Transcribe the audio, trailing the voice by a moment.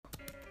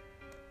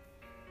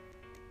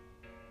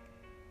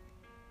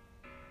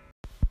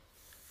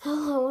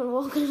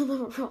welcome to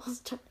the Brawl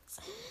Stars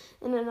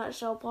in a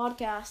Nutshell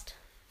podcast.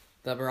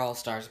 The Brawl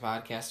Stars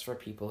podcast for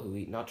people who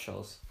eat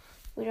nutshells.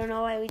 We don't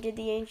know why we did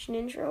the ancient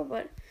intro,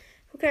 but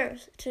who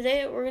cares?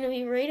 Today we're going to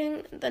be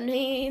rating the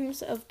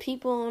names of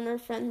people on our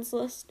friends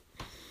list,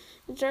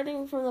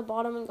 starting from the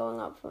bottom and going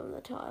up from the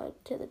top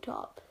to the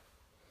top.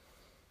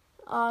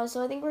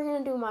 So I think we're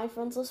going to do my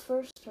friends list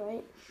first,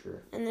 right?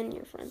 Sure. And then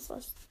your friends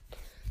list.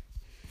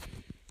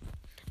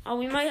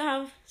 We might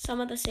have some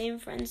of the same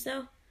friends,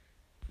 though.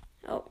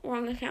 Oh,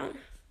 wrong account.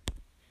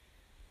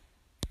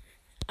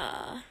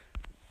 I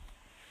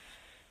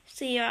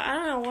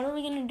don't know. What are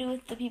we going to do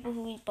with the people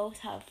who we both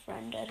have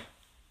friended?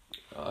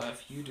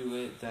 If you do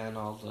it, then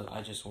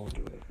I just won't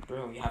do it.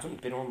 Bro, you haven't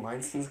been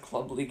online since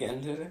Club League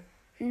ended?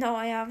 No,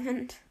 I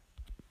haven't.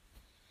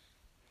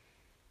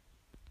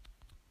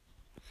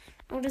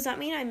 Oh, does that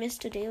mean I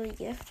missed a daily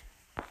gift?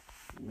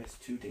 You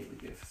missed 2 daily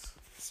gifts.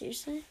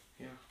 Seriously?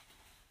 Yeah.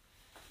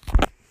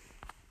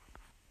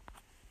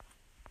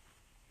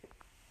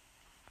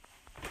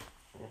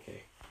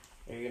 Okay.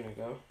 Are you gonna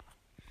go?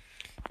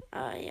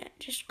 Yeah,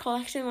 just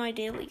collecting my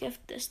daily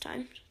gift this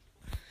time.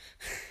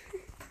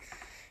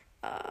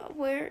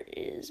 Where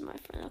is my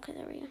friend? Okay,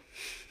 there we go.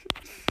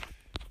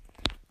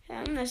 Okay,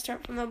 I'm gonna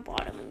start from the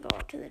bottom and go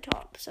up to the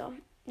top. So,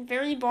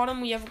 very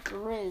bottom we have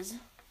Grizz.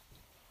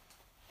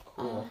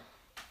 Cool.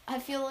 I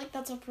feel like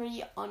that's a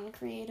pretty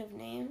uncreative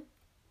name.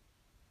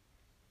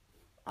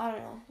 I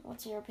don't know.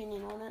 What's your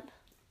opinion on it?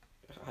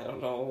 I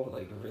don't know,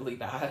 like really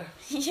bad.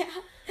 Yeah,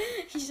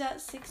 he's at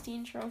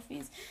 16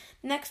 trophies.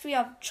 Next we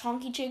have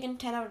Chonky Chicken,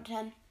 10 out of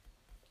 10.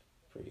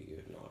 Pretty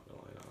good, not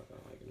gonna lie.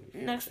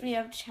 Next we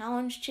have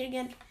Challenge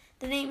Chicken.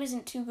 The name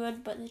isn't too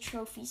good, but the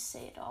trophies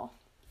say it all.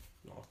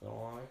 Not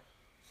gonna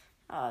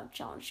lie.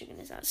 Challenge Chicken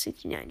is at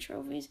 69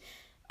 trophies.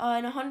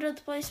 In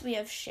 100th place we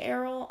have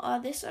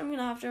Cheryl. This I'm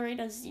gonna have to rate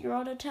a 0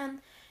 out of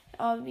 10.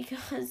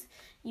 Because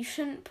you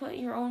shouldn't put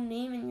your own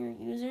name in your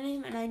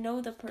username, and I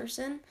know the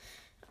person.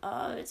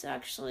 It's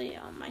actually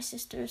my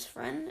sister's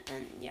friend,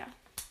 and yeah.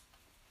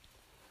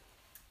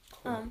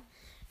 Cool.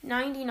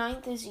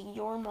 99th is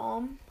Your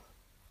Mom.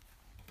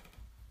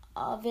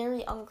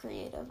 Very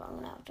uncreative. I'm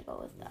gonna have to go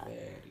with that.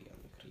 Very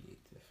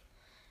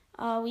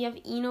uncreative. We have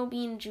Eno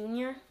Bean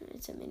Jr.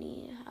 It's a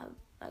mini.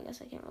 I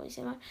guess I can't really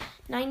say much.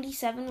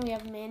 97, we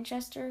have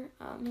Manchester.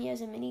 He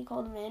has a mini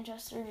called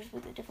Manchester, just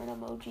with a different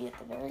emoji at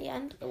the very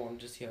end. I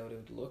wanted to see how it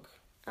would look.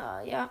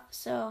 Yeah.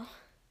 So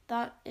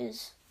that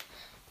is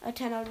a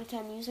 10 out of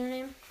 10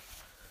 username.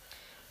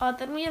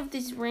 Then we have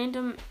this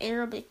random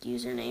Arabic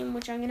username,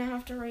 which I'm going to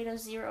have to rate a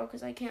 0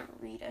 because I can't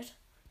read it.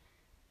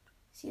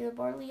 See the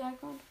barley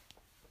icon?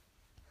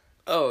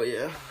 Oh,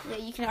 yeah. Yeah,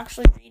 you can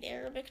actually read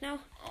Arabic now.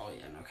 Oh,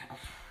 yeah, no cap.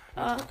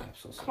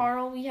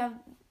 Carl, we have...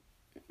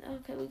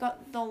 Okay, we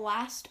got The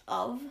Last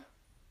Of.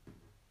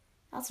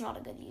 That's not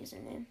a good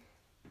username.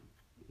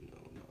 No,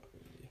 not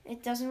really.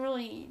 It doesn't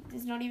really...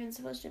 It's not even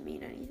supposed to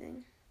mean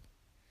anything.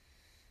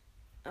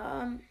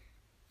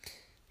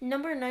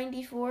 Number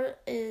 94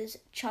 is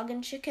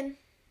Chuggin' Chicken.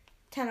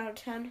 10 out of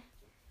 10.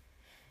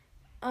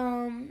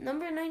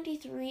 Number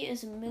 93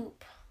 is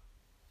Moop.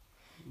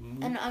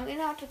 And I'm going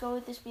to have to go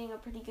with this being a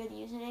pretty good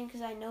username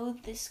because I know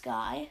this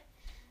guy.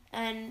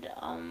 And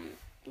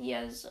he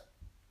has...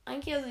 I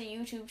think he has a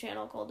YouTube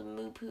channel called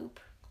Moop Hoop.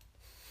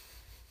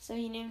 So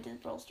he named his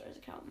Brawl Stars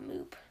account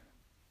Moop.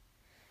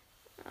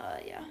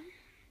 Yeah.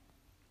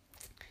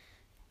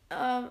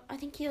 I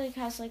think he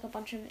has a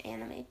bunch of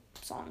anime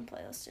song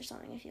playlists or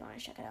something if you want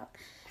to check it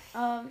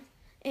out.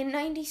 In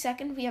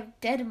 92nd we have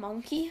Dead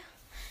Monkey.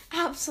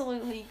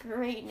 Absolutely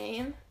great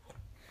name.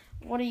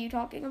 What are you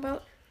talking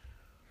about?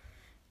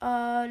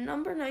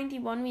 Number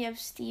 91 we have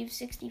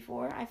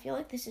Steve64. I feel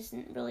like this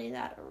isn't really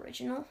that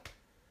original.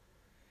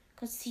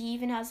 Because he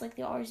even has the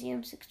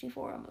RZM64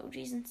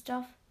 emojis and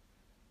stuff.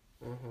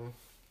 Mm-hmm.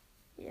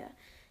 Yeah.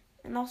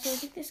 And also I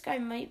think this guy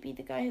might be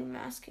the guy who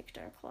mass kicked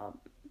our club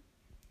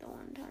the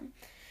one time.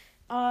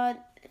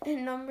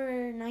 In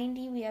number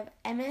 90 we have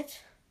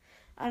Emmett.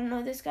 I don't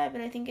know this guy,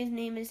 but I think his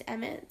name is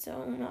Emmett,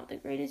 so not the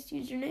greatest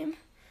username.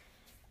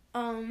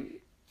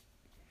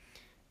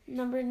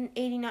 Number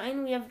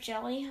 89 we have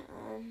Jelly,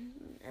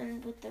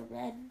 and with the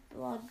red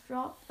blood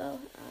drop though.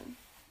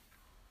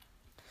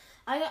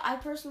 I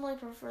personally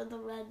prefer the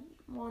red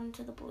one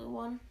to the blue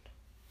one.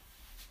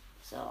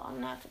 So I'm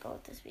gonna have to go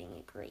with this being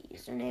a great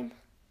username.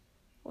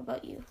 What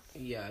about you?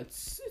 Yeah,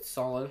 it's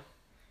solid.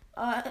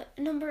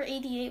 Number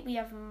 88, we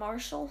have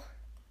Marshall.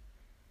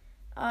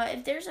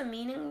 If there's a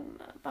meaning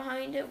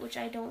behind it, which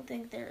I don't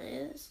think there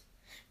is.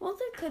 Well,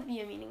 there could be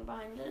a meaning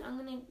behind it. I'm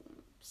going to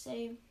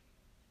say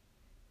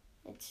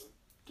it's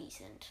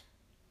decent.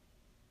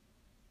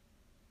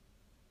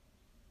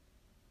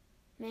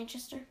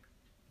 Manchester?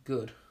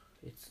 Good.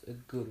 It's a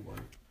good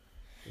one.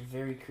 A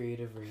very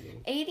creative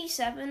rating.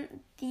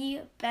 87,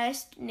 the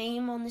best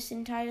name on this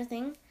entire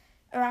thing.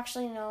 Or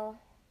actually, no,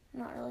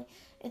 not really.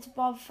 It's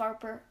Bob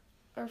Farber.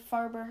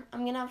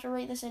 I'm going to have to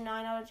rate this a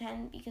 9 out of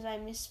 10 because I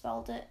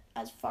misspelled it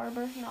as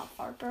Farber, not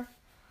Farper.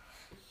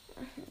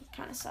 It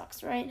kind of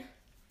sucks, right?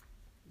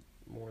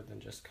 More than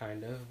just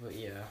kind of, but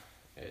yeah,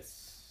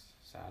 it's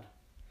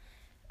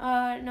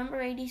Sad.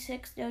 Number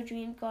 86, Doge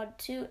Meme God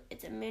 2.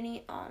 It's a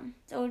mini,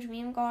 Doge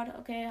Meme God.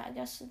 Okay, I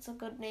guess it's a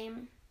good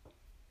name.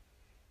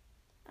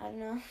 I don't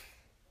know.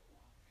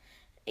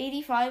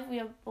 85, we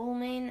have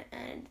Bullmane,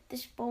 and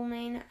this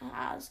Bullmane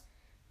has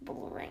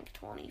bull rank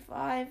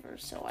 25 or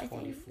so, I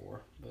think.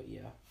 24, but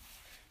yeah.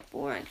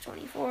 Bull rank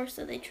 24,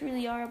 so they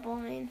truly are a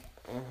Bullmane.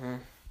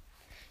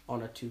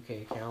 On a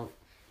 2K account.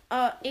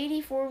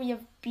 84, we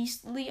have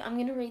Beastly. I'm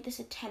going to rate this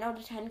a 10 out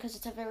of 10 because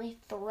it's a very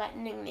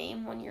threatening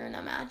name when you're in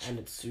a match. And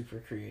it's super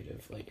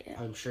creative. Like,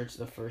 yeah. I'm sure it's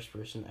the first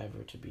person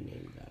ever to be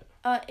named that.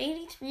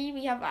 83,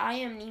 we have I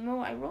Am Nemo.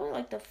 I really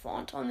like the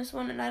font on this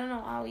one, and I don't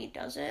know how he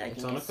does it.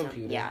 It's on a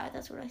computer. Yeah,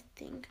 that's what I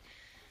think.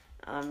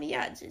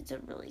 Yeah, it's a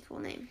really cool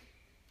name.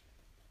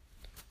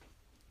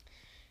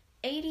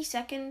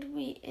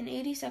 82nd, in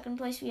 82nd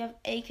place, we have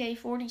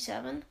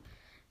AK-47.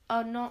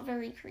 Not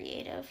very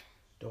creative.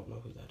 Don't know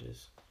who that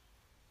is.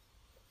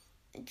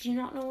 Do you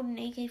not know what an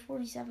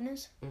AK-47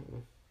 is?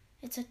 Mm-mm.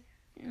 It's a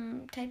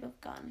type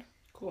of gun.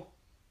 Cool.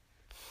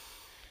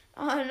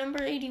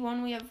 Number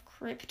 81, we have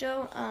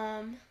Crypto.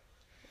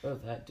 Oh,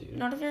 that dude.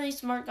 Not a very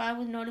smart guy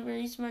with not a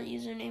very smart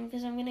username,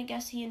 because I'm going to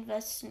guess he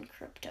invests in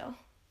crypto.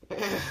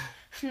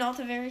 Not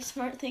a very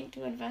smart thing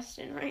to invest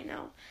in right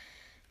now.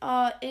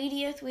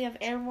 80th, we have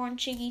Airborne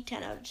Chiggy,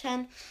 10 out of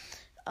 10.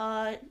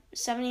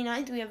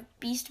 79th, we have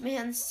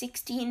Beastman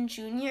 16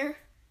 Jr.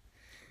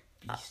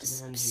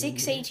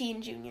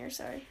 618 Jr.,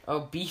 sorry. Oh,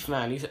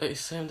 Beefman. He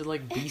sounded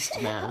like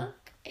Beastman.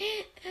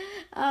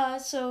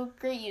 So,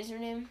 great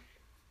username.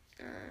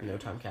 No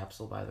time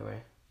capsule, by the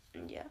way.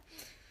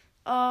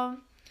 Yeah.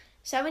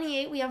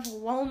 78, we have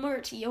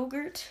Walmart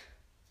Yogurt.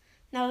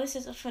 Now, this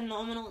is a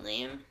phenomenal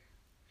name,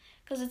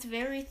 because it's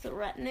very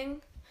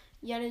threatening,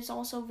 yet it's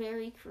also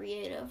very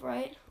creative,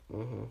 right?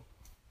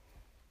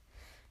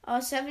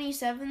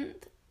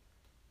 77th,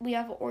 we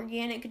have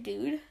Organic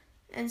Dude.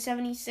 And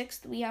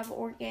 76th, we have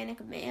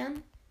Organic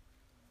Man.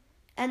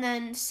 And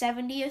then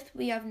 70th,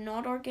 we have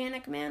Not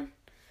Organic Man.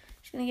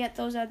 Just gonna get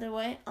those out of the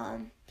way.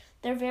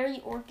 They're very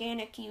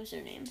organic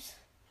usernames.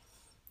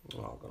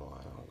 Not gonna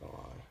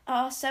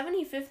lie.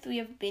 75th, we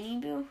have Binny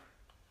Boo.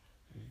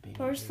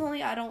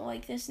 Personally, I don't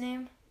like this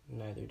name.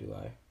 Neither do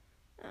I.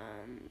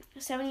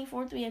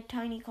 74th, we have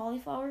Tiny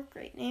Cauliflower.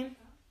 Great name.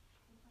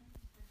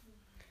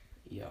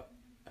 Yep.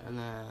 And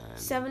then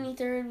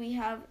 73rd, we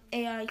have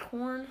AI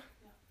Corn.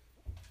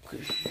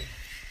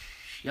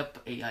 Yep,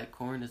 AI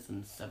Corn is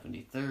in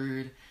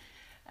 73rd.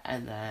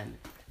 And then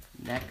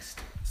next,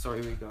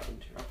 sorry we got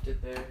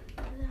interrupted there.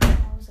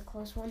 That was a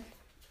close one.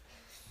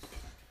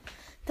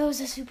 That was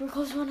a super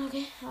close one,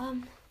 okay.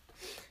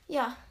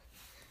 Yeah.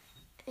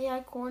 AI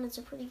Corn, it's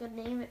a pretty good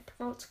name. It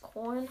promotes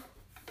corn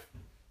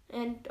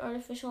and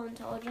artificial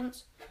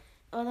intelligence.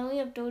 Then we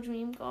have Doge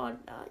Meme God.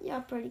 Yeah,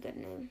 pretty good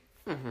name.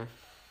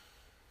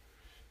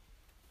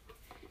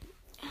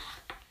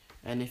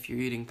 And if you're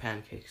eating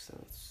pancakes, then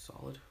it's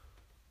solid.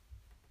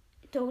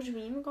 Doge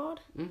Meme God?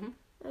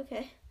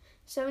 Okay.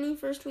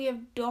 71st, we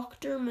have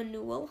Dr.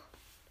 Manuel.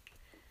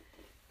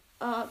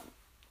 I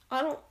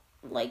don't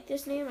like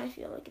this name. I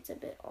feel like it's a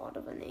bit odd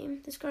of a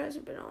name. This guy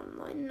hasn't been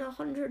online in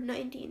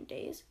 119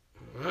 days.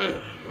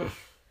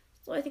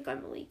 So I think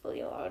I'm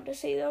legally allowed to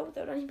say that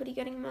without anybody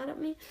getting mad at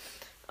me.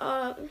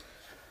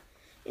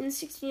 In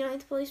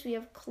 69th place, we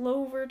have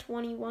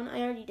Clover21.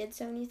 I already did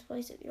 70th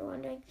place, if you're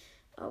wondering.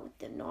 With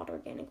the Not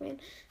Organic Man.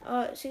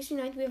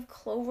 69th, we have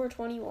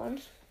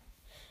Clover21.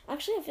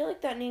 Actually, I feel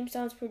like that name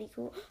sounds pretty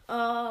cool.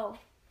 Oh,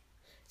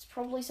 it's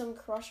probably some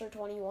Crusher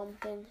 21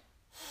 thing.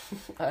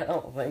 I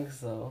don't think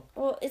so.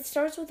 Well, it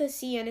starts with a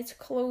C and it's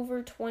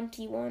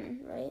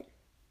Clover21, right?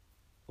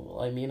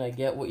 Well, I mean, I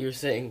get what you're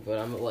saying, but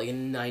I'm like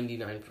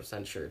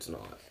 99% sure it's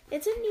not.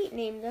 It's a neat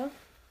name, though.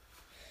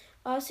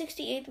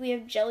 68th, we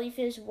have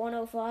Jellyfizz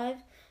 105.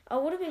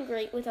 Would have been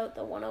great without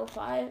the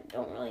 105.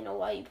 Don't really know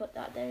why you put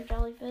that there,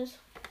 Jellyfizz.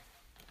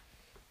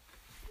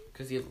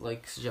 Because he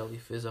likes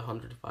Jellyfizz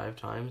 105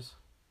 times.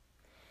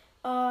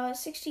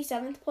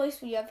 67th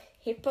place, we have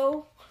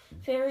Hippo.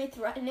 Very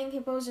threatening.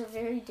 Hippos are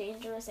very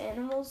dangerous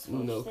animals,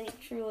 which they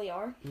truly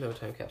are. No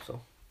time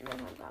capsule. No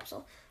time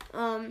capsule.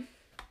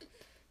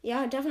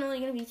 Yeah,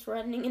 definitely gonna be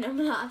threatening in a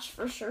match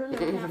for sure.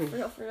 No,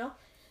 not for real.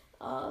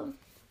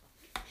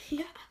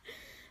 Yeah.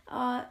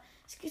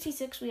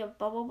 66, we have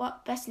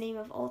Bubblebutt, best name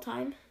of all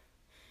time.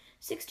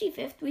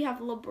 65th, we have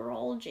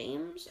LeBron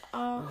James.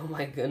 Oh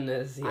my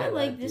goodness, yeah. I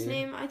like this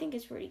name. I think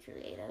it's pretty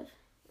creative.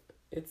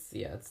 It's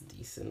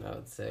decent, I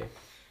would say.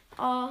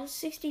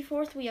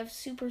 64th, we have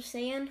Super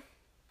Saiyan.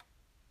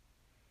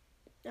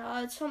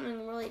 It's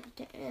something related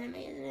to anime,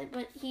 isn't it?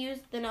 But he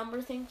used the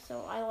number thing,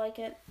 so I like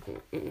it.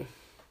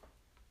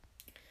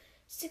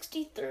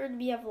 63rd,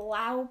 we have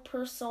Lao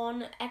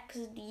Person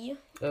XD.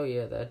 Oh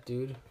yeah, that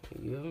dude.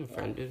 You have him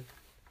friended.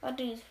 That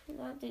dude's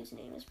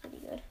name is pretty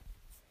good.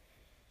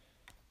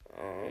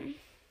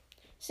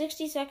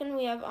 62nd,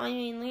 we have I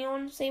Main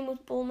Leon. Same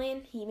with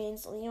Bullmane. He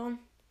mains Leon.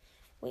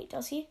 Wait,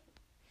 does he?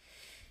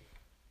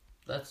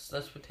 That's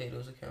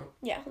Potato's account.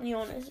 Yeah,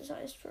 Leon is his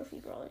highest trophy,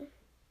 brother.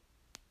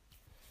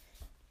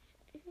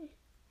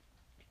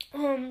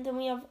 Then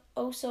we have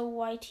Oso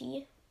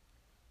YT.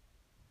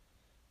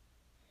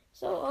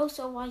 So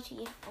Oso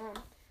YT.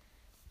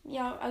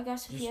 Yeah, I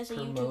guess if he has a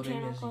YouTube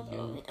channel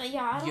called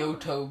yeah, I don't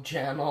YouTube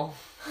channel.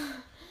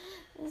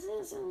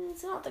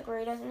 It's not the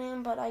greatest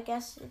name, but I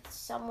guess it's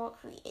somewhat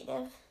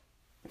creative.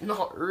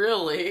 Not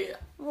really.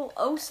 Well,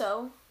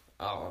 Oso.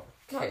 Oh,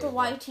 okay.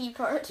 Not the YT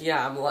part.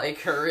 Yeah, I'm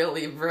like,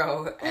 really,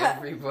 bro.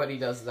 Everybody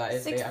does that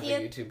if they have a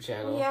YouTube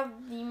channel. We have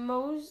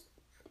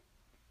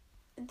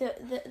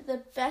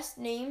the best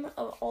name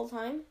of all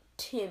time,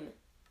 Tim.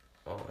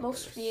 Oh my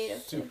Most goodness.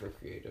 creative. Super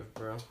creative,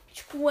 bro.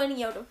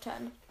 20 out of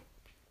 10.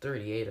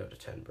 38 out of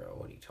 10, bro.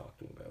 What are you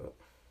talking about?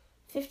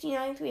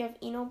 59th, we have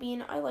Eno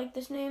Bean. I like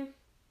this name.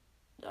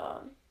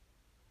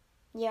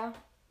 Yeah.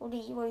 What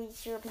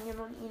is your opinion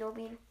on Eno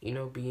Bean?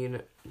 Eno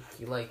Bean,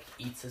 he like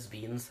eats his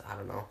beans. I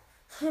don't know.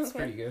 It's Okay.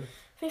 pretty good.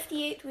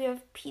 58th, we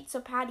have Pizza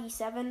Patty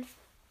 7.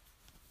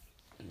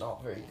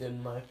 Not very good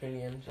in my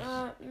opinion.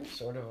 Just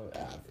sort of an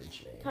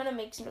average name. Kind of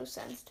makes no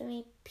sense to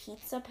me.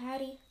 Pizza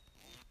Patty.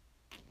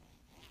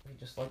 He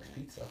just likes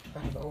pizza. I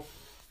don't know.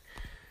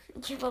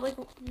 Yeah, but like,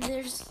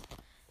 there's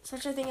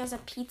such a thing as a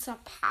pizza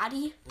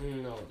patty.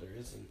 No, there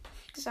isn't.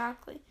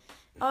 Exactly.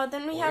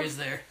 Then we have. Is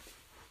there?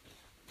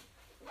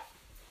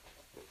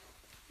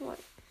 What?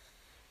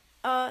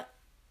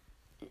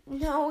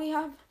 Now we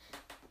have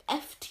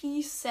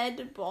FT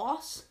said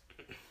boss.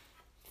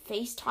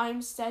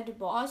 FaceTime said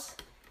boss.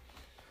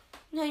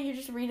 Now you're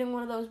just reading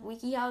one of those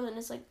WikiHows and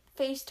it's like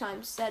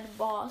FaceTime said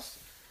boss.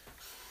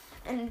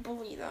 And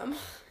bully them.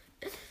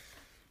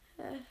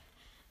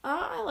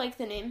 I like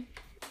the name.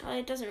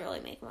 It doesn't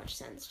really make much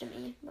sense to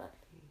me, but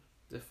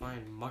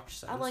Define much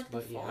sense. I like the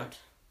font.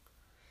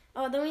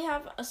 Then we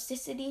have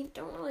Acidity.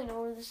 Don't really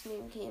know where this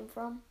name came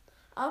from.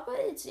 But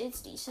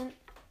it's decent.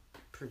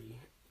 Pretty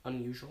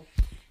unusual.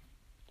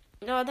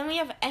 Then we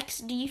have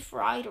XD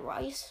Fried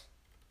Rice.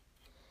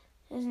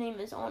 His name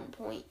is on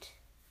point.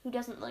 Who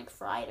doesn't like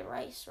fried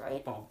rice,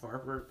 right? Bob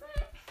Farper.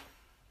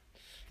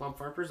 Bob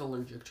Farper's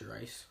allergic to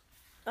rice.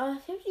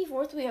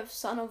 54th, we have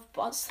Son of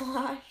Butt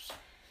Slash.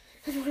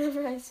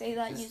 Whenever I say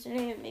that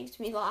username, it makes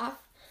me laugh.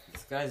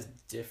 This guy's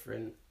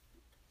different.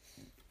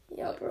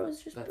 Yeah, bro,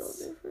 it's just built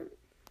different.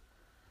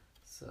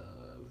 It's a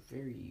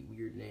very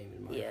weird name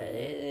in my opinion.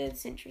 Yeah,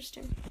 it's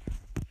interesting.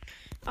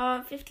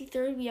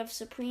 53rd, we have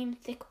Supreme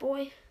Thick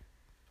Boy.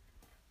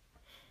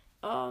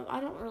 I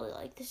don't really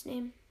like this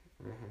name.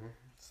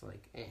 It's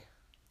like,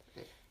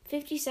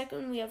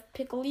 52nd, we have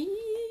Pickly.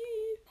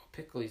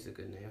 Pickly's a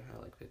good name. I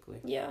like Pickly.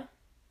 Yeah.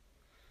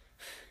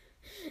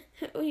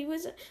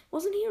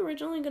 Wasn't he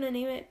originally gonna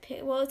name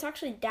it well, it's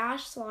actually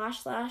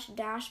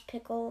 //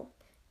 pickle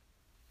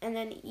and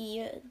then E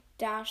 / /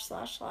 dash.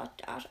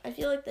 I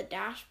feel like the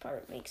dash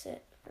part makes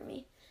it for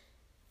me.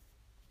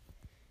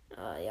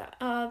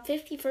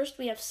 51st,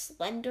 we have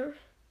Slender.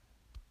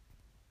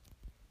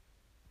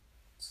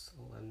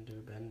 Slender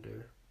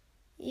Bender.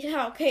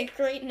 Yeah, okay,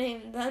 great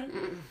name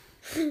then.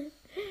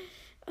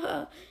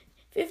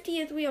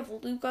 50th, we have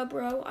Luca,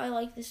 bro. I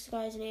like this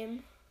guy's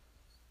name.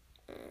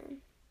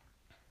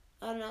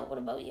 I don't know. What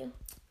about you?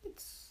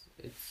 It's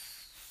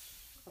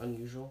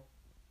unusual.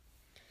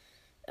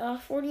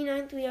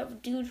 49th, we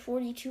have Dude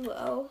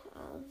 420.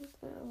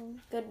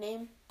 Good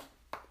name.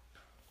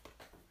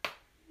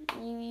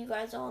 You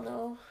guys all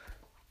know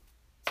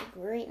it's a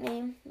great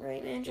name,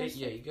 right, Manchester?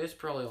 Yeah, you guys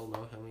probably all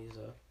know him.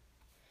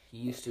 He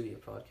used to be a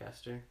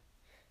podcaster.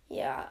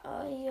 Yeah,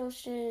 he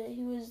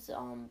was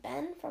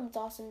Ben from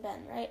Dawson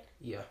Ben, right?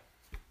 Yeah.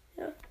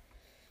 Yeah.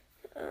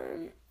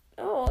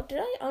 Did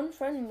I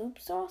unfriend Moop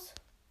Sauce?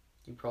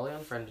 He probably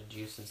unfriended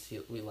you since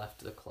we left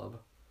the club.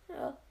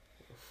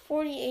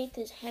 48th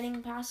is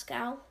Henning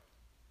Pascal.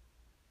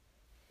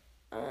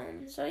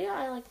 So yeah,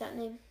 I like that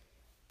name.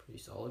 Pretty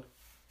solid.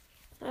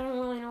 I don't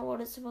really know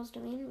what it's supposed to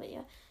mean, but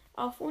yeah.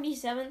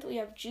 47th, we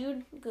have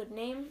Jude. Good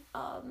name.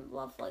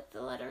 Love like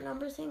the letter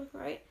number thing,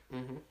 right?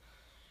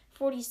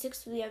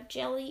 46th, we have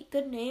Jelly.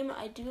 Good name.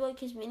 I do like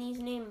his mini's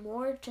name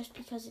more just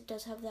because it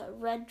does have that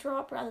red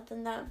drop rather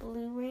than that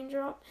blue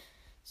raindrop.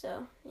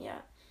 So,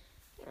 yeah.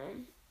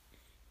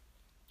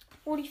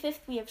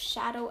 45th, we have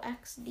Shadow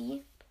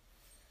XD.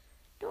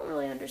 Don't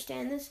really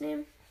understand this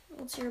name.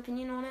 What's your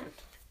opinion on it?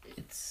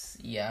 It's,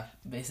 yeah,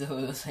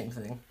 basically the same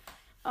thing.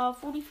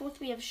 44th,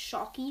 we have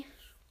Shocky.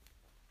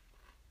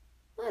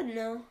 I don't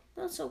know.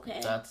 That's okay.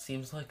 That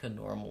seems like a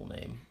normal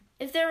name.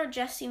 If they're a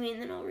Jesse main,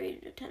 then I'll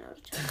rate it a 10 out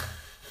of 10.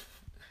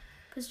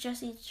 Because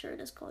Jesse's shirt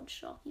is called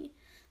Shocky.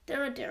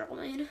 They're a Daryl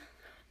main.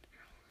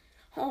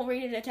 I'll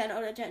rate it a 10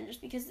 out of 10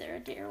 just because they're a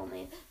Daryl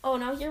main. Oh,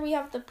 now here we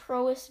have the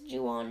proest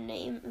Juon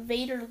name.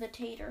 Vader the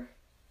Tater.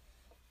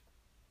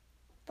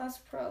 That's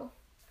pro.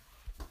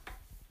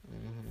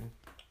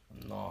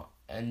 Not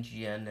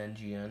NGN.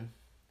 NGL.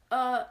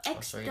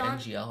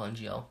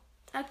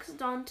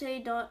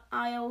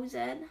 xdante.ioz.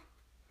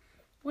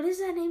 What is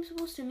that name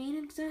supposed to mean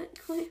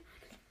exactly?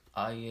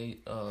 I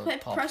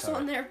press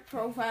on their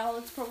profile.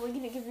 It's probably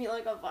gonna give me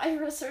like a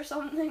virus or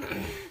something.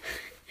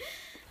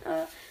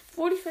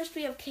 41st,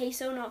 we have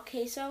Queso, not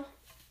Queso.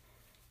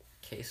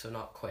 queso,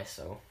 not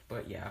queso.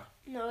 But yeah.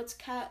 No, it's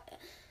cat.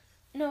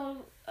 No,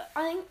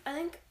 I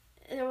think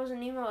there was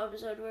an email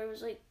episode where it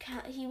was like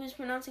he was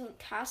pronouncing it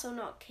caso,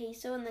 not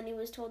queso, and then he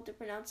was told to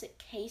pronounce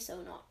it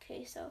queso, not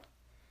queso.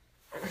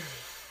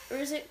 Or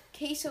is it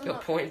queso? The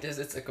point is,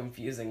 it's a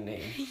confusing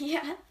name.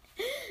 Yeah,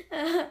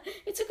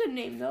 it's a good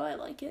name though. I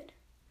like it.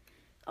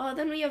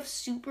 Then we have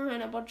super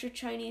and a bunch of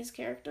Chinese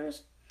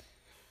characters.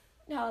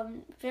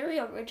 Very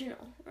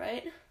original,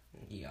 right?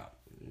 Yeah,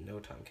 no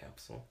time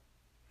capsule.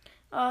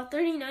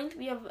 39th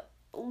we have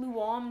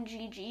Luam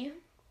GG.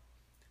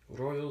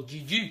 Royal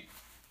GG.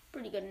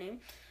 Pretty good name.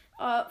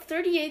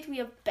 38th we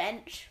have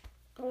Bench.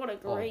 What a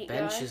great guy.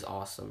 Bench is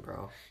awesome,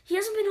 bro. He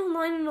hasn't been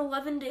online in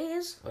 11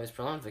 days. Oh, he's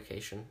probably on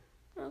vacation.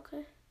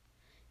 Okay.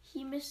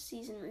 He missed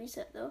season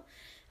reset though.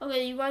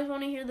 Okay, you guys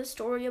want to hear the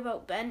story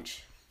about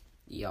Bench?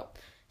 Yep.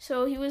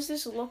 So he was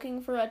just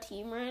looking for a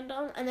team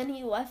random, and then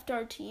he left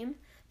our team,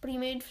 but he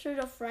made sure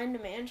to friend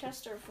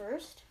Manchester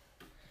first.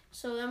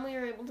 So then we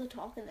were able to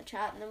talk in the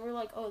chat, and then we were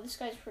like, oh, this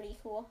guy's pretty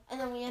cool. And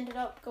then we ended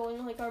up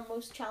going like our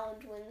most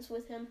challenge wins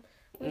with him.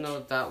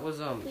 No, that was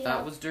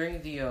that was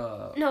during the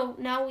No,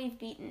 now we've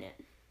beaten it.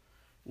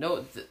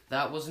 No,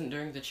 that wasn't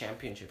during the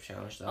championship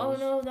challenge.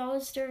 No, that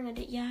was during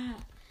it. Yeah.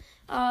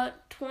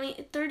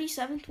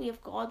 37th we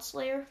have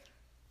Godslayer.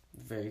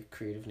 Very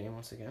creative name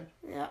once again.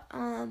 Yeah.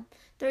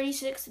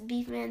 36th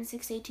Beefman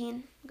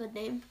 618. Good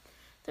name.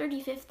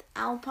 35th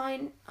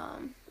Alpine.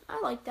 I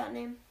like that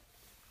name.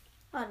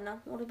 I don't know.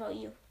 What about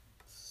you?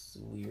 It's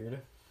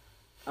weird.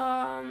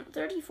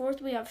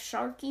 34th we have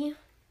Sharky.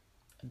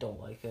 I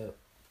don't like it.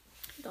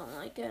 Don't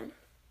like it.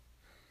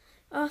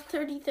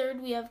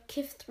 33rd we have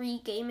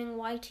Kif3 Gaming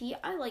YT.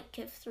 I like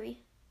Kif3.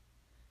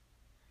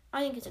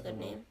 I think it's a good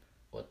name.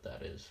 What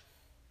that is.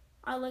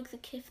 I like the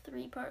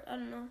Kif3 part. I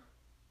don't know.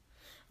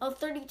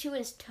 32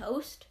 is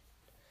Toast.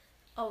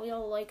 Oh, we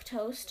all like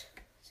Toast.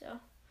 So,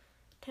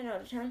 10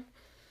 out of 10.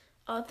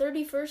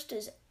 31st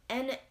is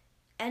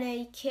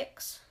NA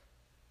Kicks.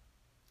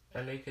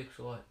 NA Kicks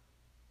what?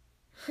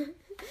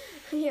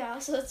 Yeah,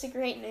 so that's a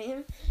great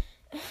name.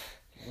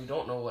 We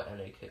don't know what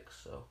NA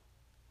Kicks, so.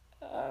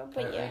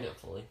 But yeah. Read it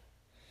fully.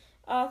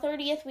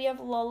 30th we have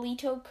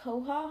Lolito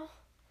Koha.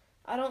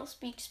 I don't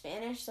speak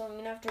Spanish, so I'm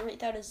going to have to rate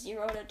that a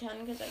 0 out of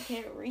 10 because I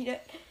can't read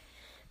it.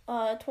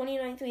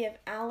 29th we have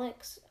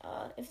Alex.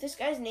 If this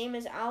guy's name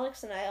is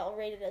Alex, then I'll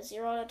rate it a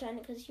 0 out of 10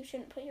 because you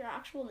shouldn't put your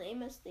actual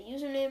name as the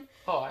username.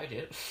 Oh, I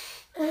did.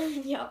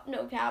 Yep,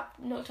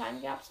 no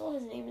time capsule.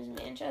 His name is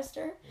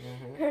Manchester.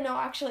 Mm-hmm. Or no,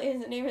 actually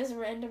his name is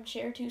Random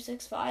Chair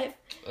 265.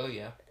 Oh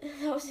yeah.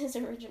 That was his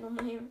original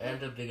name.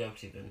 And a big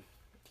empty bin.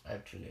 I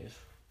have 2 names.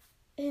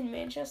 In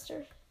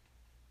Manchester.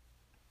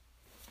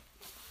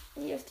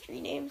 You have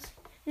 3 names.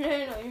 No.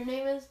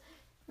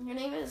 Your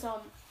name is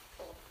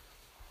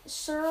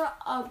Sir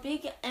a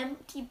Big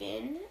Empty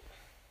Bin.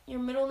 Your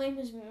middle name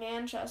is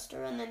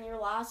Manchester, and then your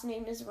last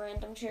name is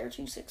Random Chair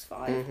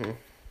 265. Mm-hmm.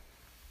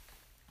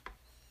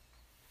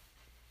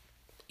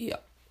 Yeah.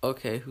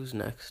 Okay, who's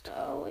next?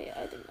 Oh wait,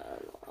 I think I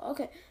don't know.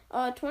 Okay.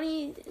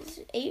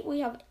 28 we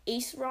have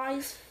Ace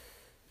Rise.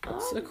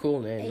 That's a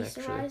cool name, Ace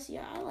actually. Rise,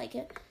 yeah, I like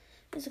it.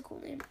 It's a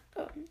cool name.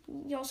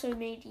 You also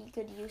made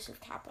good use of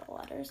capital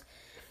letters.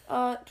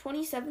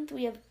 27th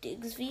we have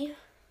Digsby.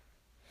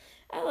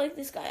 I like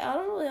this guy. I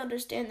don't really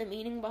understand the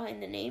meaning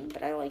behind the name,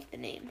 but I like the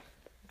name.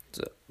 It's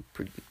a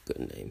pretty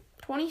good name.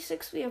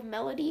 26th we have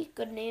Melody.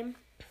 Good name.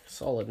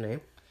 Solid name.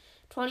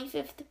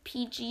 25th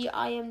PG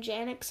I am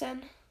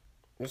Janikson.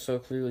 So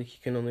clearly he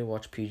can only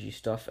watch PG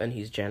stuff, and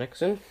he's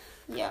Janikson.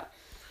 Yeah.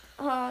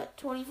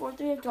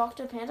 24th we have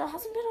Dr. Panda.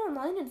 Hasn't been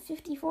online in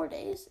 54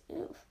 days.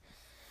 Oof.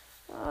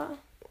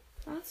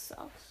 That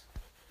sucks.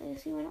 I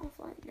guess he went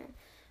offline now.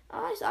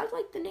 I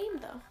like the name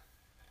though.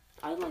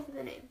 I like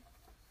the name.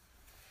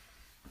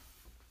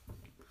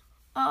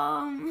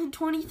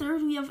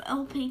 23rd we have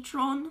El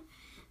Patron.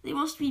 They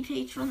must be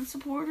Patreon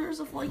supporters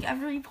of like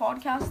every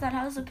podcast that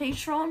has a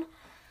Patreon,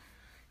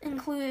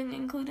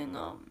 including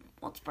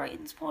what's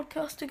Brighton's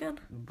podcast again?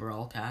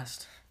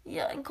 Brawlcast.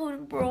 Yeah,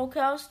 including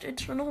Brawlcast,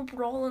 Eternal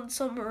Brawl, and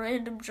some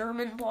random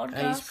German podcast.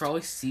 And he's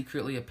probably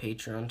secretly a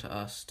Patreon to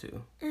us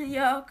too.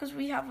 Yeah, because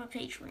we have a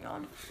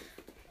Patreon.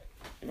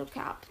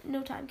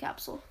 No time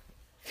capsule.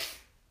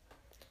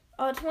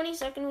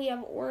 22nd we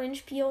have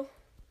Orange Peel.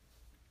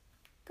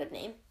 Good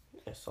name.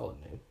 Yeah, solid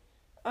name.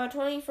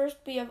 21st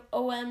we have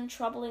OM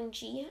Troubling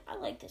G. I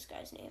like this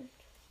guy's name.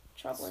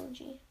 Troubling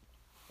G.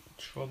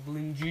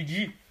 Troubling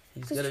GG.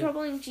 Because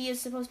Troubling G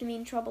is supposed to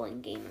mean troubling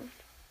gamer.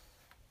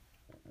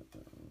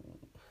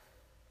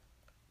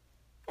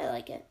 I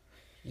like it.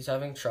 He's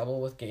having trouble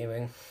with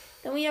gaming.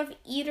 Then we have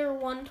Eater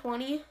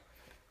 120.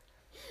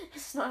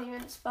 It's not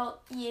even spelled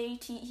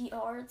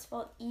E-A-T-E-R. It's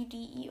spelled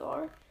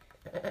E-D-E-R.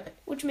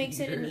 Which makes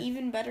it an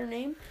even better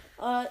name.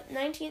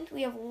 19th,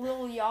 we have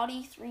Lil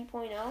Yachty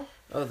 3.0.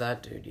 Oh,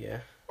 that dude, yeah.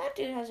 That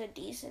dude has a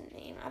decent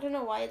name. I don't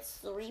know why it's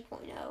 3.0.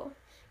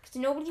 Because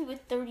nobody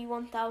with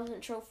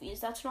 31,000 trophies,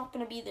 that's not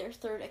going to be their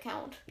third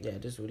account. Yeah,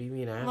 just what do you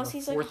mean? I have Unless a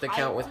he's fourth like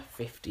account with Hyla.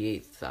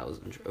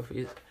 58,000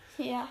 trophies.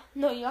 Yeah.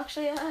 No, you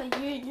actually,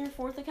 your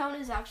fourth account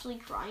is actually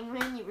Crying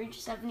Man. You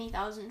reached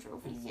 70,000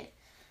 trophies yet.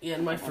 Yeah,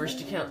 and my first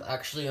account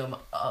actually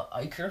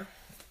Iker.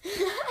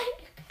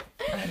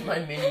 And my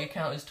mini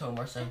account is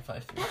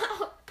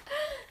Tomar753.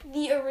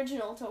 The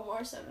original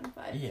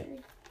Tomar753. Yeah.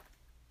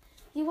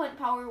 He went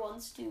Power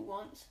 1-2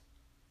 once.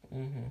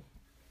 Mhm.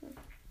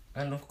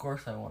 And of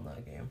course I won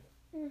that game.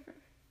 Mhm.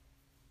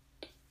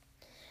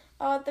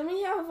 Then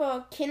we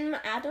have Kim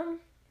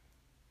Adam.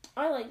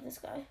 I like this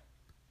guy.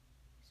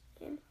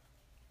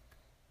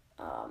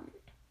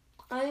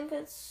 I think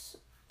it's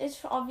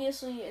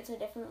obviously it's a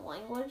different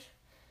language.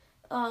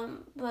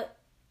 But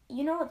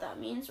you know what that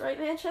means, right,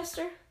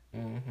 Manchester?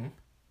 Mhm.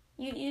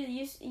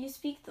 You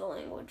speak the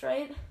language,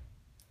 right?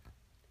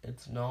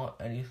 It's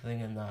not anything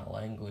in that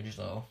language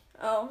though.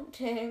 Oh,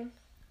 dang.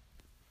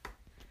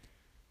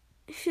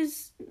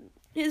 His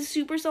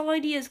Supercell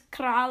ID is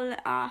Kral.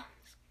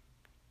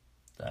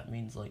 That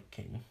means like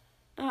king.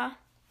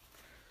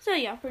 So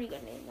yeah, pretty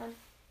good name then.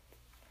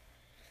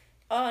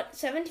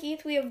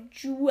 17th we have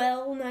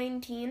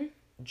Joel19.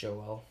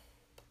 Joel.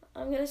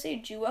 I'm gonna say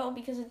Joel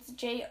because it's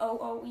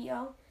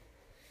Jooel.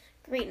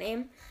 Great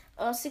name.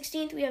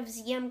 16th we have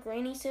ZM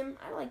Granny Sim.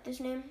 I like this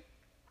name.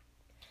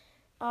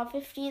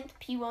 15th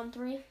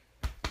P13.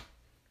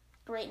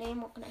 Great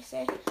name. What can I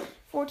say?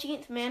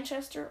 14th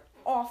Manchester.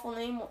 Awful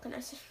name. What can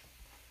I say?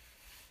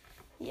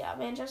 Yeah,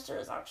 Manchester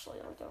is actually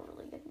like a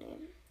really good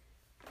name.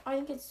 I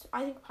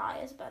think Pi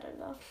is better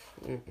though.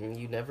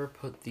 You never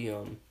put the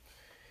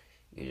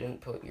you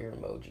didn't put your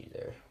emoji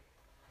there,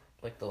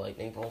 like the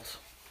lightning bolt.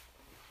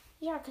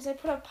 Yeah, because I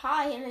put a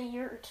pie in a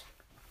yurt.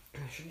 You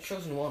should have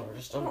chosen one or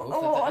just done both.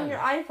 On your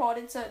iPod,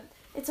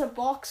 it's a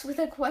box with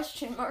a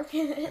question mark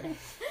in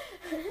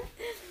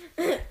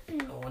it.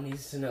 No one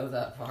needs to know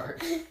that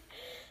part.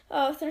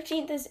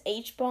 13th is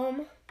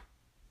H-Bomb.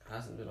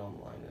 Hasn't been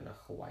online in a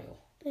while.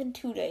 In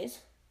 2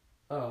 days.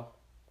 Oh,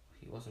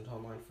 he wasn't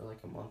online for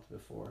like a month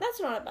before. That's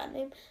not a bad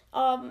name.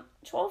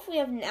 12th we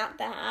have Nat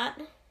the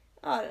Hat.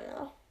 I don't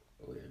know.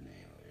 Weird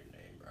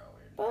name, bro.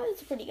 But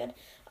it's pretty good.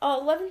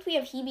 11th we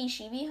have Hebe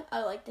Shibi.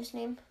 I like this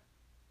name.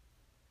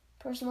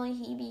 Personally,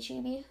 Hebe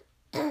Shibi.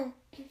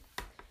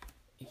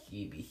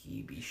 Hebe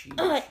Shibi.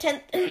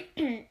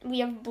 10th we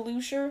have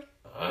Blucher.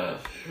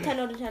 10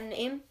 out of 10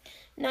 name.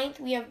 9th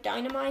we have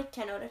Dynamite.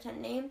 10 out of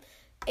 10 name.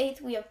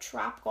 8th we have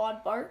Trap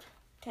God Bart.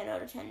 10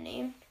 out of 10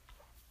 name.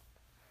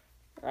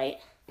 Right?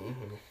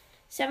 Mm-hmm.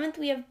 7th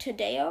we have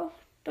Tadeo.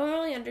 Don't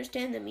really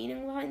understand the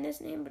meaning behind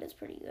this name, but it's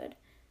pretty good.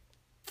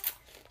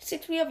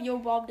 6th we have Yo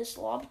Bob the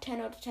Slob. 10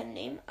 out of 10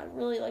 name. I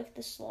really like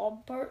the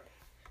slob part.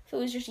 If it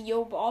was just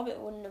Yo Bob, it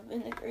wouldn't have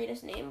been the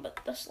greatest name, but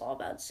the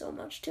slob adds so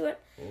much to it.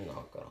 I'm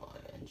not gonna lie.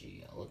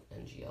 NGL.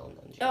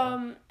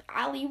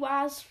 Ali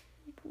Waz.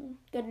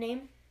 Good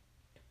name.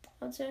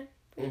 I'd say.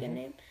 Pretty good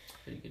name.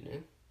 Pretty good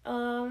name.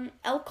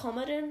 El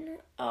Comadin.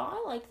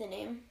 I like the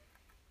name.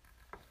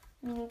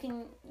 I mean, you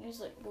can use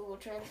like Google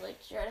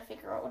Translate to try to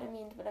figure out what it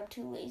means, but I'm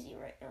too lazy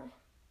right now.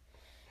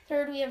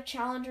 3rd, we have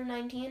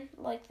Challenger19.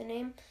 Like the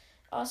name.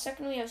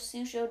 2nd, we have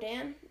Susho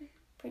Dan.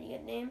 Pretty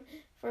good name.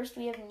 1st,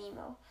 we have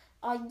Nemo.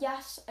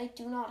 Yes, I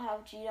do not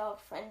have G-Dog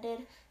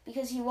friended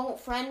because he won't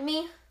friend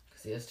me.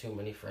 Because he has too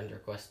many friend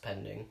requests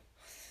pending.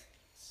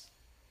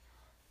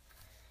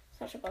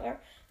 Such a bugger.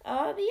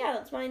 But yeah,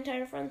 that's my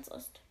entire friends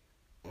list.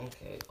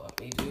 Okay, let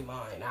me do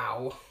mine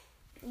now.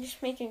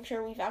 Just making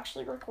sure we've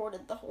actually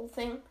recorded the whole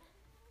thing.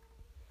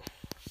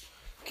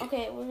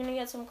 Okay, we're gonna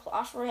get some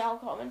Clash Royale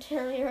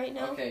commentary right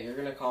now. Okay, you're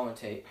gonna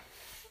commentate.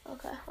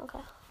 Okay.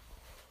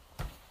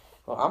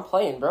 Well, I'm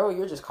playing, bro.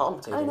 You're just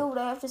commentating. I know, but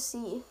I have to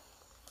see.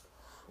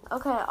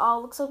 Okay,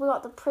 looks like we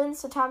got the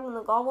Prince attacking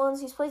the Goblins.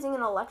 He's placing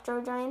an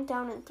Electro Giant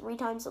down in 3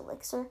 times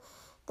Elixir.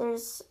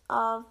 There's,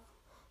 oh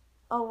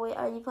wait,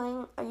 are you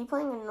playing a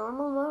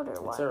normal mode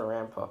or what? It's a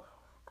ramp up.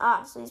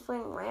 So he's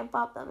playing ramp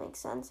up, that makes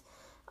sense.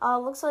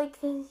 Looks like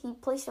he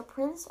placed a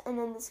Prince, and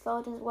then the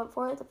Skeletons went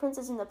for it. The Prince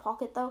is in the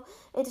pocket, though.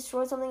 It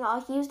destroyed something.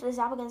 He used a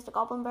zap against a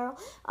Goblin Barrel.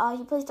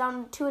 He placed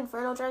down 2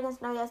 Inferno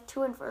Dragons. Now he has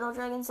 2 Inferno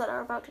Dragons that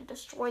are about to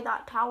destroy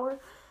that tower.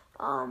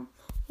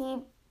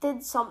 He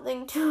did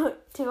something to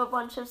a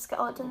bunch of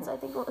Skeletons. I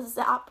think it was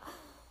zap.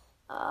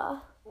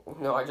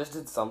 No, I just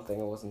did something.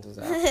 It wasn't a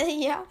zap.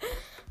 Yeah.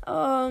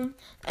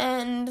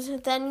 And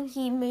then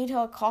he made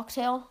a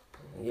cocktail.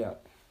 Yeah.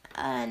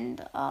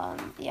 And,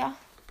 yeah.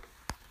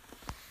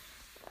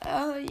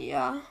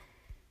 Yeah.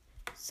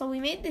 So we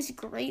made this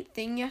great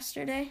thing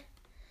yesterday.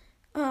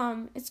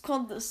 It's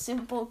called the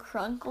Simple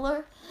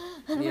Crunkler.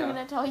 And I'm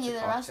gonna tell you the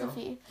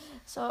recipe.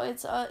 So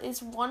it's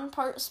 1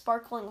 part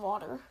sparkling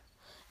water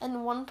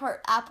and 1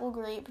 part apple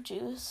grape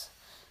juice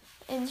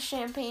in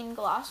champagne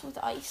glass with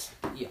ice.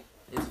 Yeah,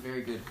 it's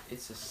very good.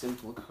 It's a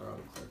Simple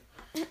Crunkler.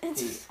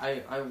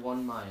 Hey, I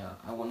won my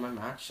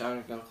match.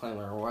 I'm gonna claim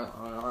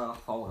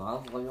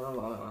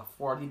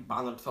 40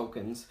 banner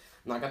tokens,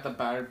 and I got the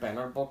battered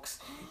banner books.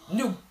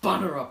 New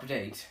banner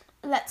update.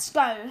 Let's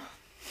go.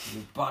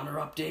 New banner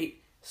update.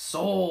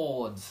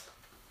 Swords.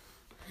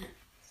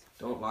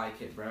 Don't lie,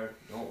 kid, bro.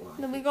 Don't lie.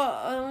 Then we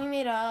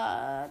made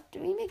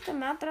did we make the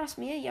Matras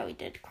Mia? Yeah, we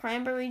did.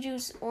 Cranberry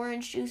juice,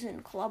 orange juice,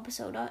 and club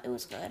soda. It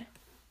was good.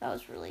 That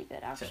was really good,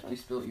 Except actually. you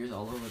spilled yours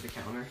all over the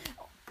counter.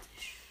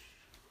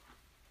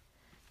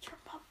 Your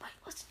mom might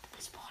listen to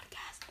this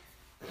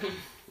podcast.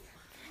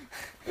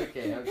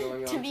 Okay, I'm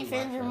going on To be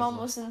fair, my your friends mom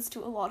list. listens to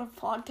a lot of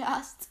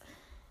podcasts.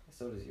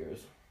 So does yours.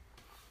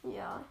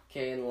 Yeah.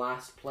 Okay, in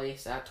last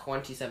place at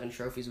 27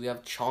 trophies, we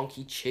have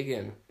Chonky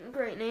Chicken.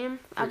 Great name.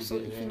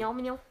 Absolutely good name.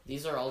 phenomenal.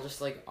 These are all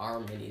just like our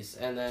minis.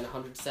 And then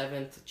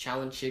 107th,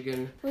 Challenge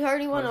Chicken. We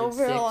already went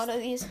over a 106th. lot of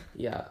these.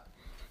 Yeah.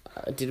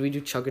 Did we do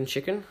Chuggin'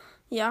 Chicken?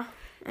 Yeah.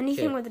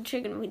 Anything Okay. with the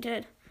chicken, we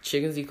did.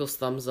 Chickens equals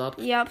thumbs up.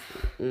 Yep.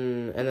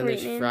 And then Great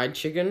there's name. Fried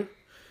Chicken.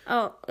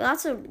 Oh,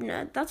 that's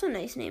a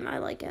nice name. I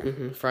like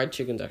it. Fried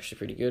Chicken's actually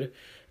pretty good.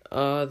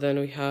 Then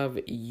we have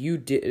You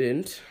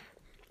Didn't.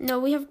 No,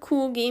 we have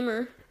Cool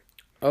Gamer.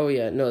 Oh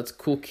yeah, no, it's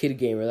Cool Kid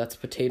Gamer. That's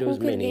Potatoes Cool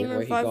Kid Mini. Gamer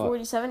Where he got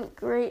 547.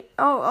 Great.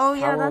 Oh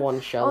yeah. Power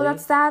 1 Shelly. Oh,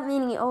 that's that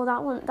mini. Oh,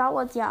 that one. That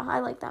was, yeah. I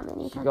like that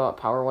mini. He got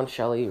Power 1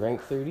 Shelly,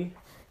 rank 30.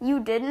 You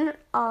didn't.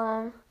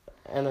 And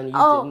then You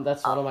Oh, Didn't.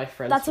 That's one of my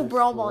friends. That's a from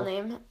Brawl school. Ball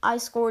name. I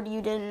scored.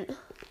 You didn't.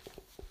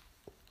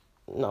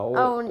 No.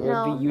 Oh, it would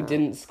no, be You no.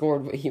 Didn't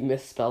scored, but he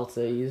misspelled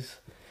it. He's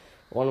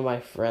one of my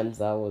friends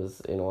that was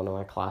in one of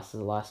my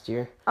classes last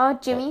year.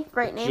 Jimmy.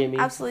 Great name. Jimmy.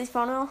 Absolutely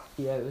phenomenal.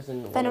 Yeah, it was in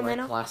one of Phenomenal.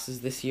 my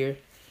classes this year.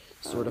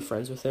 Sort of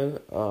friends with him.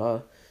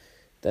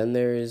 Then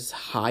there's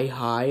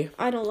Hi.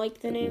 I don't like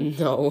the name.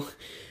 No.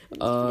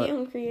 The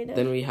uncreative.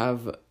 Then we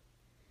have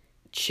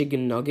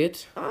Chicken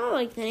Nugget. I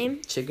like the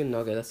name. Chicken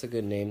Nugget, that's a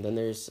good name. Then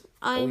there's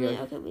We already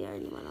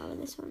went over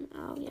this one.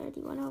 We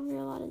already went over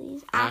a lot of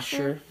these.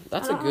 Asher.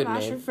 That's I a don't good have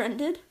name. Asher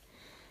friended.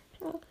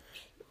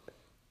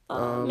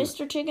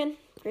 Mr. Chicken.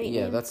 Great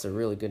Yeah, name. that's a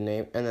really good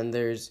name. And then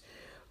there's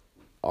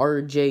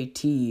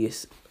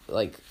RJT.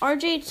 Like,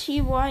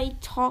 RJTY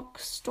Talk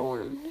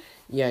Storm.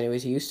 yeah,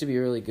 anyways, he used to be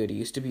really good. He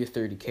used to be a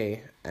 30K,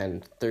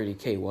 and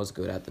 30K was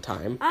good at the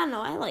time. I don't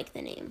know. I like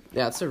the name.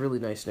 Yeah, it's a really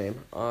nice name.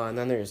 And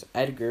then there's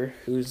Edgar,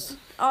 who's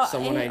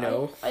someone I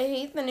know. I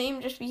hate the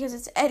name just because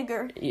it's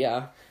Edgar.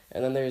 Yeah.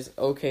 And then there's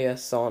OKS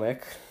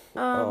Sonic.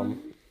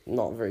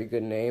 Not very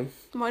good name.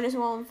 Might as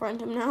well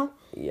unfriend him now.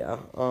 Yeah.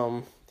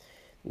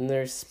 And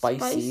there's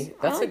Spicy.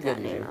 That's I like a good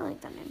that name. I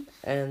like that name.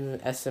 And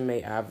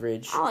SMA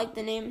Average. I like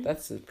the name.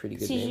 That's a pretty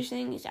good See, name. you're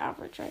saying he's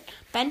average, right?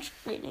 Bench,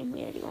 great name.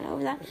 We already went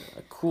over that.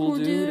 A cool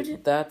dude.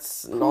 Dude.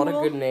 That's not a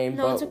Cool. good name,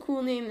 No, but it's a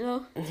cool name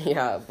though.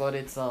 yeah, but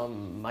it's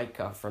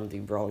Micah from the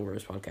Brawling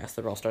Bros podcast,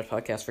 the Brawl Stars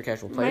podcast for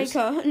casual players.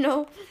 Micah, the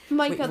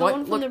Wait, one what?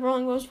 from Look. the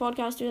Rolling Rose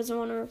podcast who doesn't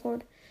want to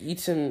record.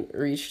 Eaton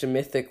reached a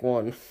mythic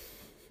 1.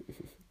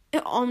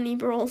 Omni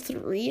Brawl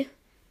 3.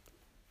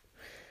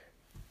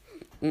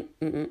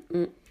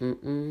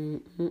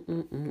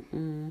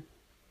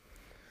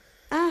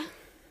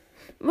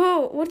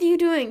 Whoa, what are you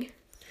doing?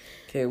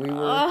 Okay, we were.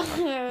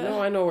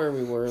 No, I know where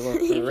we were.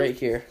 Look, we're right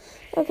here.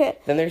 Okay.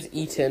 Then there's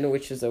Eaton,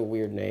 which is a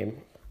weird name.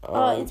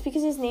 It's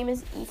because his name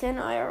is Ethan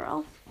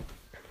IRL.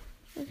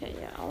 Okay,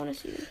 yeah, I want to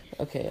see.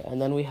 Okay,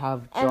 and then we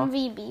have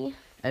MVB.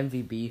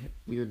 MVB,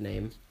 weird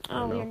name. I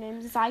don't know. Weird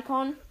name.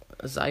 Zycon.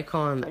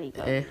 Zycon, Pretty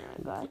good.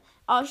 God.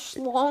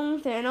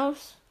 Schlong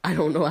Thanos. I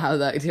don't know how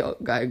that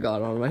guy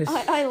got on my.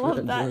 I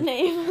love that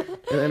name.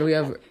 And then we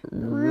have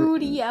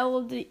Rudy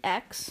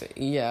LDX.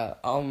 Yeah,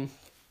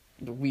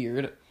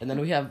 weird. And then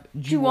we have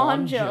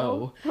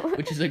Juanjo. Juanjo,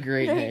 which is a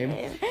great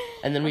name.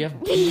 And then we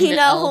have Bean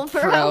L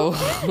Pro,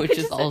 which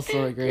is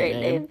also a great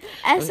name.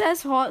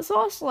 SS Hot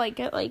Sauce, like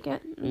it. Pretty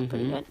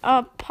good.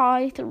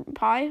 Pie.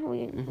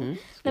 Then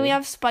we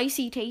have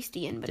Spicy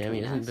Tasty in between Damn,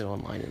 he hasn't us. been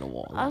online in a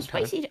while. Long time.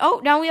 Spicy. Oh,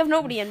 now we have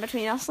nobody in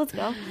between us. Let's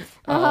go.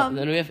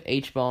 Then we have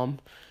H-Bomb.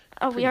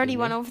 We already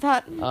went over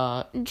that.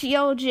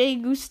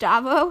 GLJ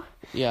Gustavo.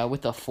 Yeah,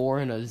 with a 4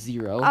 and a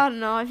 0. I don't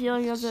know. I feel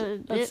like that's a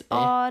bit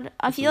odd.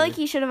 I feel like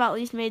he should have at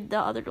least made the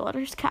other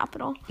letters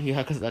capital.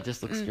 Yeah, because that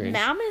just looks strange.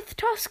 Mammoth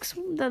tusks,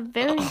 the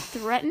very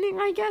threatening,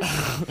 I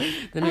guess.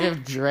 Then we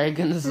have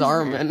Dragon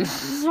Zarman.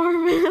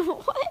 Zarman,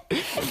 what?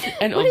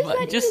 And What is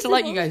that just to even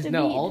let you supposed guys to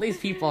know, mean? all these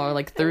people are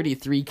like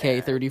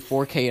 33K,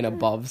 34K and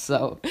above.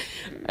 So,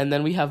 and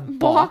then we have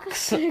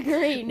Box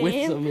Great with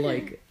name. some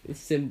like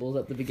symbols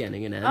at the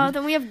beginning and end.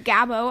 Then we have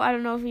Gabo. I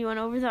don't know if you went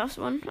over this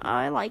one.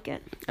 I like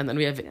it. And then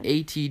we have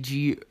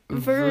ATG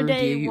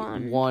Verde Verde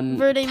one. 1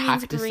 Verde means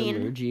Cactus green.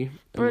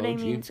 Verde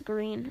emoji. means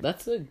green.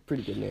 That's a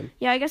pretty good name.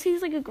 Yeah, I guess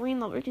he's like a green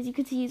lover because you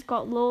could see he's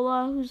got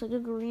Lola, who's like a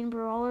green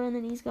brawler, and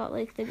then he's got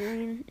like the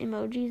green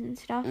emojis and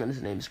stuff. And then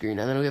his name's green.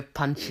 And then we have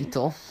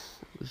Panchito.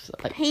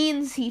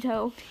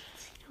 Painsito.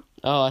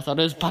 Oh, I thought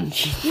it was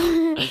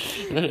Panchito.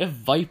 And then we have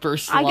Viper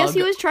Slug. I guess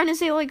he was trying to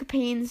say like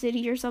Pain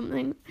City or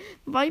something.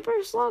 Viper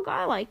Slug,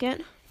 I like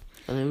it.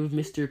 And then we have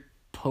Mr.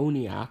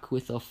 Poniac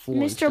with a 4.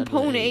 Mr. instead of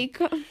an A.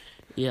 Ponake.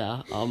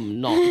 Yeah,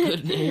 not a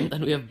good name.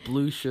 Then we have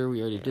Blue Sure, we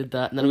already did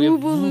that. And then we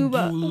have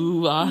Luba.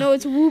 Luba. No,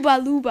 it's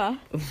Wooba Luba.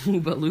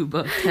 Luba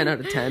Luba, 10 out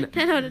of 10.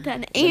 10 out of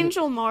 10.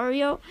 Angel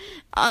Mario.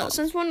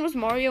 Since when was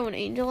Mario an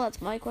angel?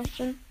 That's my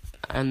question.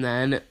 And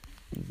then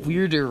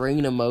Weirder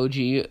Rain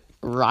emoji,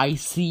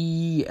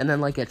 Ricey, and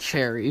then like a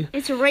cherry.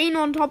 It's rain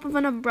on top of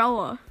an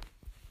umbrella.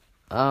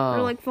 Oh.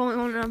 Or like falling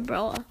on an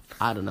umbrella.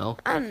 I don't know.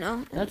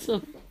 It's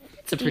a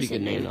pretty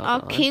good name.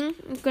 King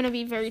is gonna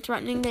be very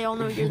threatening. They all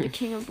know you're the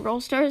king of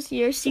Brawl Stars.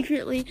 You're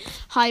secretly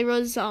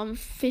Hyra's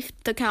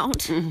fifth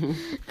account.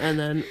 And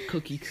then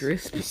Cookie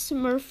Crisp.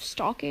 Smurf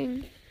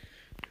stalking.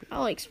 I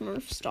like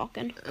Smurf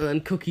stalking. And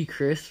then Cookie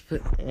Crisp.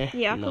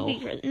 Yeah, no. Cookie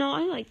Crisp. No,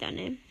 I like that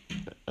name.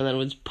 And then it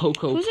was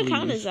Poco. Whose Please.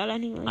 account is that,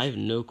 anyways? I have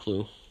no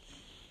clue.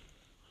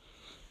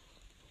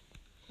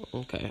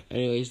 Okay.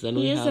 Anyways, then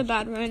he we is have a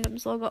bad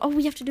randoms logo. Oh,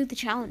 we have to do the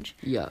challenge.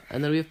 Yeah,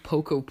 and then we have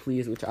Poco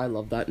Please, which I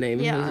love that name.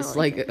 Yeah, it's I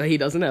like like he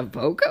doesn't have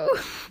Poco.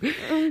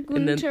 And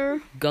then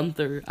Gunter.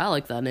 Gunther. I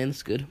like that name.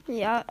 It's good.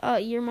 Yeah.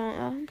 You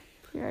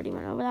already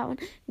went over that one.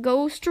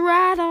 Ghost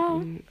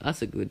Rata.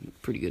 That's a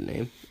pretty good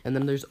name. And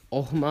then there's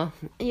Olma.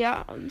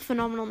 Yeah,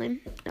 phenomenal name.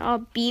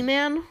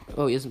 B-Man.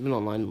 Oh, he hasn't been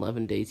online in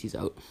 11 days. He's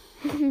out.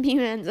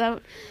 B-Man's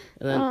out.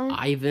 And then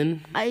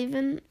Ivan.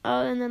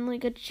 And then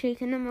like a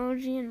chicken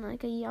emoji and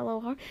like a yellow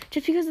heart.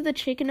 Just because of the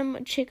chick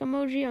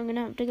emoji, I'm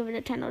gonna have to give it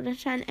a 10 out of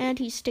 10. And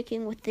he's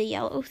sticking with the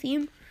yellow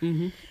theme.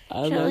 Mm-hmm.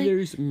 And then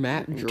there's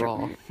Matt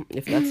Draw,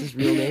 if that's his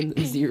real name,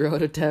 0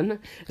 out of 10.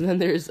 And then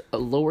there's a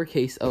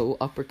lowercase o,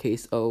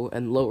 uppercase O,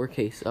 and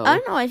lowercase o. I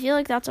don't know, I feel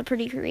like that's a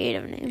pretty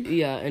creative name.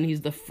 Yeah, and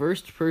he's the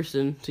first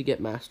person to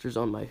get Masters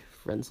on my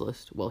friends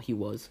list. Well, he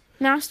was.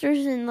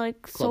 Masters in like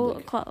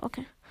Club.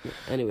 Okay.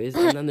 Anyways,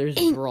 and then there's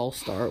Brawl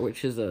Star,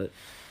 which is a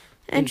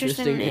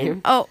interesting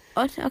name. Oh,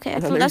 okay.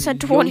 I thought that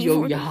said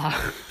 24.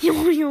 Yo-Yo-Ya.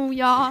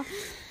 Yo-Yo-Ya.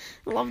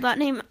 Love that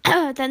name.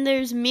 Then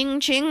there's Ming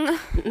Ching.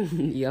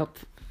 Yep.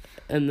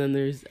 And then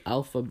there's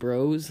Alpha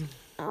Bros.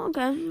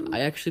 Okay. I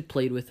actually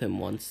played with him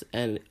once,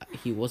 and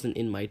he wasn't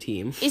in my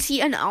team. Is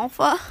he an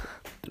alpha?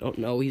 I don't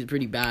know. He's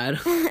pretty bad.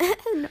 0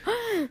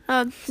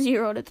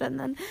 to 10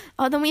 then.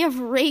 Then we have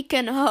Rake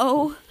and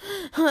Ho.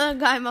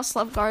 Guy must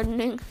love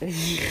gardening.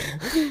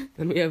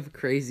 Then we have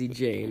Crazy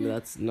Jane.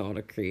 That's not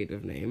a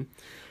creative name.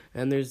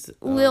 And there's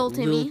Lil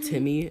Timmy. Lil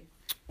Timmy.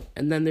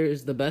 And then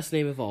there's the best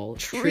name of all.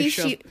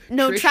 Trashy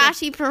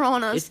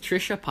Piranhas. It's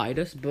Trisha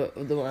Pidus, but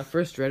when I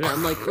first read it,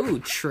 I'm like, ooh,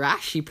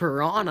 Trashy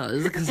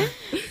Piranhas. Because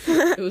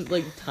it was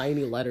like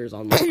tiny letters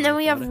on the And then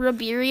we have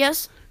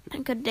Rabirius.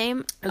 Good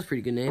name. That's a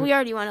pretty good name. We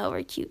already went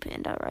over Cute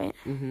Panda, right?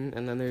 Mm-hmm.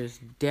 And then there's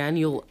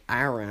Daniel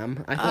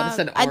Aram. I thought it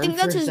said Arm I think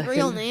that's for a his second.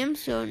 real name,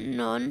 so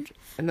none.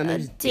 And then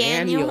there's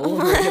Daniel.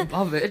 right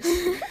above it.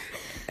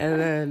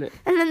 And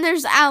then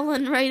there's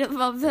Alan right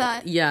above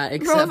that. Yeah,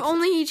 except... Bro, if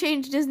only he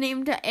changed his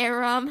name to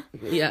Aram.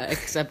 Yeah,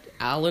 except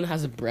Alan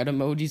has bread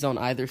emojis on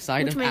either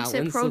side Which of makes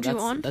Alan, it so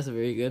Pro-Juan. that's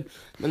very good.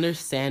 And there's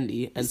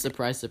Sandy, and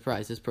surprise,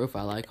 surprise, his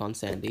profile icon,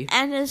 Sandy.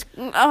 And his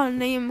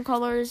name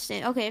color is...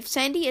 Okay, if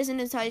Sandy isn't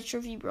his highest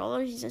trophy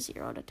brawler, he's a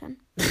 0 out of 10.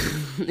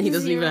 He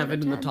doesn't even 0 have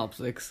it in the top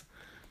 6.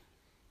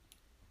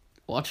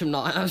 Watch him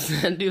not have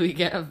Sandy, we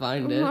can't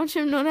find it. Watch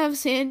him not have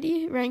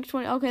Sandy, rank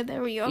 20. Okay,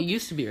 there we go. He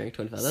used to be ranked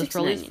 25. That's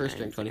probably his first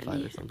rank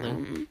 25 or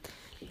something.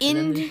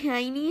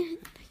 Indhiny.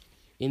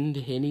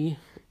 Indhiny.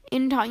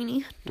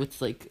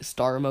 With like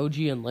star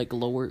emoji and like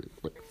lower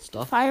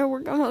stuff.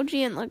 Firework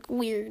emoji and like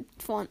weird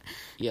font.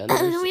 Yeah. And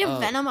then we have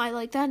Venom. I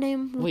like that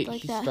name. Wait,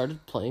 like he that.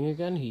 started playing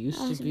again? He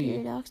used to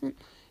be...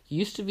 He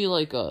used to be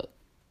like a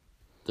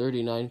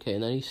 39k,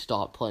 and then he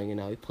stopped playing, and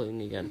now he's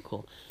playing again.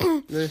 Cool.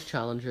 And there's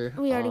Challenger.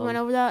 We already went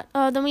over that.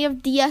 Then we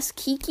have DS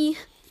Kiki.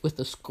 With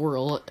the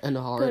squirrel and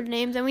a heart. Good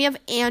name. Then we have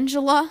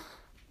Angela.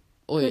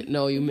 Oh, wait,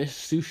 no, you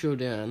missed Susho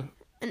Dan.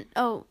 And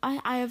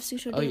I have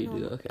Susho Dan. Oh, you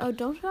do, okay. Oh,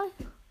 don't I?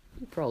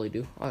 You probably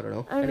do. I don't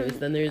know. Anyways,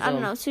 then there's... I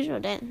don't know.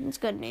 Susho Dan. It's a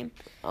good name.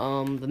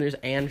 Then there's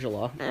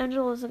Angela.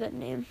 Angela's a good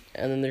name.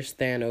 And then there's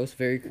Thanos,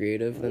 very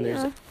creative. Then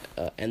there's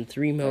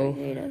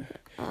N3mo.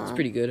 It's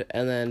pretty good.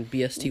 And then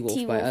BST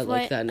Wolfbite. I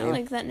like that name. I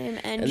like that name.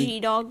 And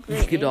G-Dog.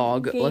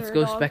 G-Dog. Let's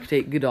go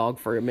spectate G-Dog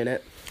for a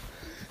minute.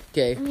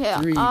 Okay,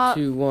 3,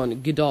 2,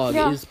 1. G-Dog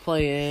is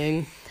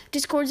playing.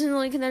 Discord's in the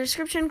link in the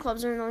description.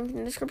 Clubs are in the link in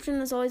the description.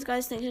 As always,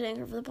 guys, thanks to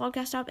Anchor for the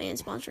podcast app and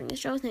sponsoring the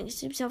show. Thanks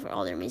to Supercell for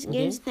all their amazing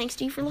games. Thanks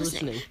to you for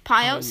listening.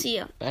 Pie out. See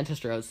ya.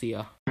 Manchester out. See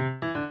ya.